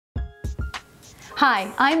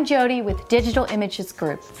Hi, I'm Jody with Digital Images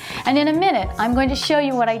Group, and in a minute I'm going to show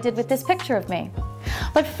you what I did with this picture of me.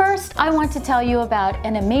 But first, I want to tell you about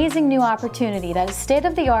an amazing new opportunity that is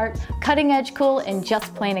state-of-the-art, cutting-edge cool, and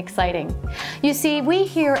just plain exciting. You see, we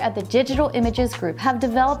here at the Digital Images Group have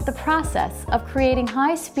developed the process of creating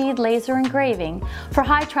high-speed laser engraving for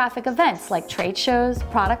high-traffic events like trade shows,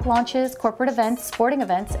 product launches, corporate events, sporting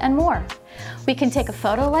events, and more. We can take a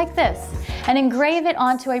photo like this and engrave it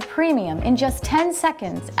onto a premium in just 10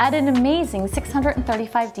 seconds at an amazing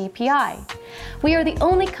 635 dpi. We are the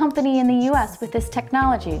only company in the US with this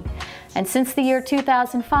technology, and since the year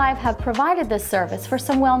 2005 have provided this service for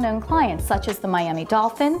some well-known clients such as the Miami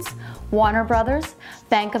Dolphins, Warner Brothers,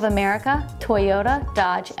 Bank of America, Toyota,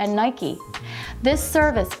 Dodge, and Nike. This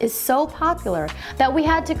service is so popular that we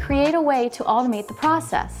had to create a way to automate the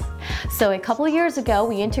process. So a couple of years ago,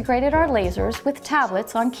 we integrated our lasers with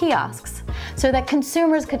tablets on kiosks so that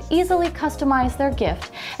consumers could easily customize their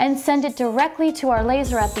gift and send it directly to our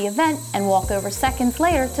laser at the event and walk over seconds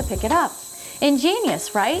later to pick it up.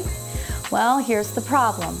 Ingenious, right? Well, here's the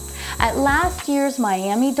problem. At last year's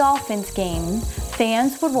Miami Dolphins game,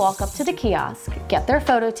 fans would walk up to the kiosk, get their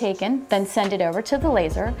photo taken, then send it over to the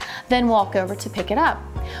laser, then walk over to pick it up.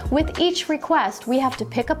 With each request, we have to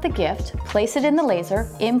pick up the gift, place it in the laser,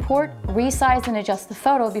 import, resize and adjust the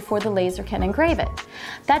photo before the laser can engrave it.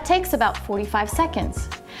 That takes about 45 seconds.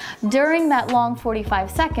 During that long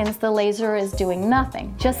 45 seconds, the laser is doing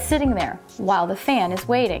nothing, just sitting there while the fan is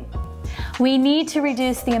waiting. We need to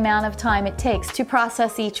reduce the amount of time it takes to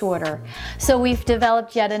process each order, so we've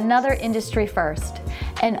developed yet another industry first,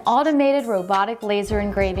 an automated robotic laser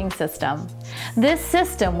engraving system. This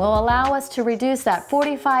system will allow us to reduce that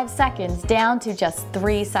 45 seconds down to just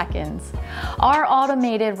 3 seconds. Our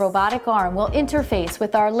automated robotic arm will interface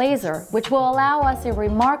with our laser, which will allow us a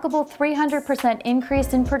remarkable 300%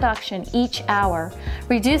 increase in production each hour,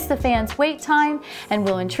 reduce the fan's wait time, and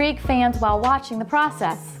will intrigue fans while watching the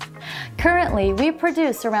process. Currently, we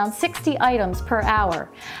produce around 60 items per hour.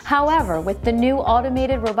 However, with the new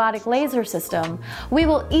automated robotic laser system, we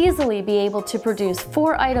will easily be able to produce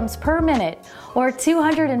 4 items per minute or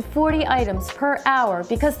 240 items per hour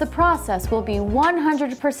because the process will be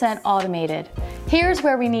 100% automated. Here's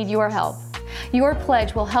where we need your help. Your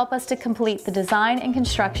pledge will help us to complete the design and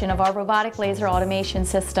construction of our robotic laser automation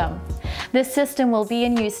system. This system will be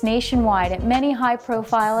in use nationwide at many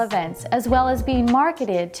high-profile events, as well as being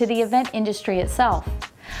marketed to the event industry itself.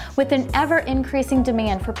 With an ever-increasing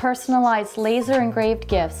demand for personalized laser-engraved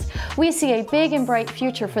gifts, we see a big and bright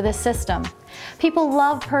future for this system. People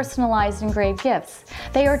love personalized engraved gifts.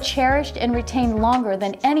 They are cherished and retained longer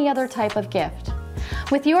than any other type of gift.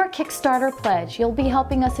 With your Kickstarter pledge, you'll be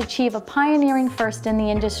helping us achieve a pioneering first in the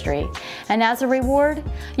industry. And as a reward,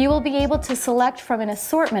 you will be able to select from an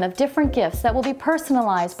assortment of different gifts that will be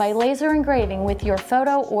personalized by laser engraving with your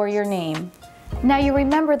photo or your name. Now you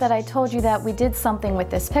remember that I told you that we did something with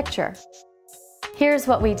this picture. Here's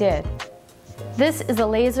what we did. This is a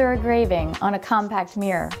laser engraving on a compact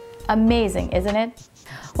mirror. Amazing, isn't it?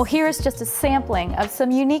 Well, here's just a sampling of some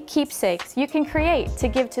unique keepsakes you can create to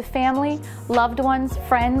give to family, loved ones,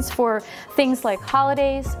 friends for things like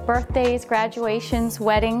holidays, birthdays, graduations,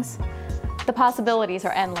 weddings. The possibilities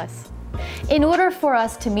are endless. In order for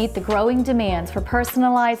us to meet the growing demands for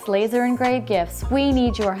personalized laser engraved gifts, we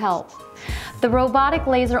need your help. The robotic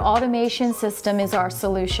laser automation system is our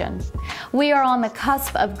solution. We are on the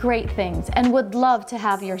cusp of great things and would love to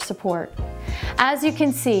have your support. As you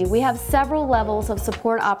can see, we have several levels of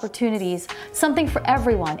support opportunities, something for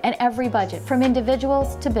everyone and every budget, from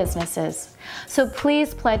individuals to businesses. So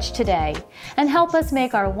please pledge today and help us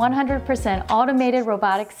make our 100% automated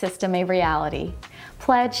robotic system a reality.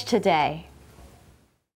 Pledge today.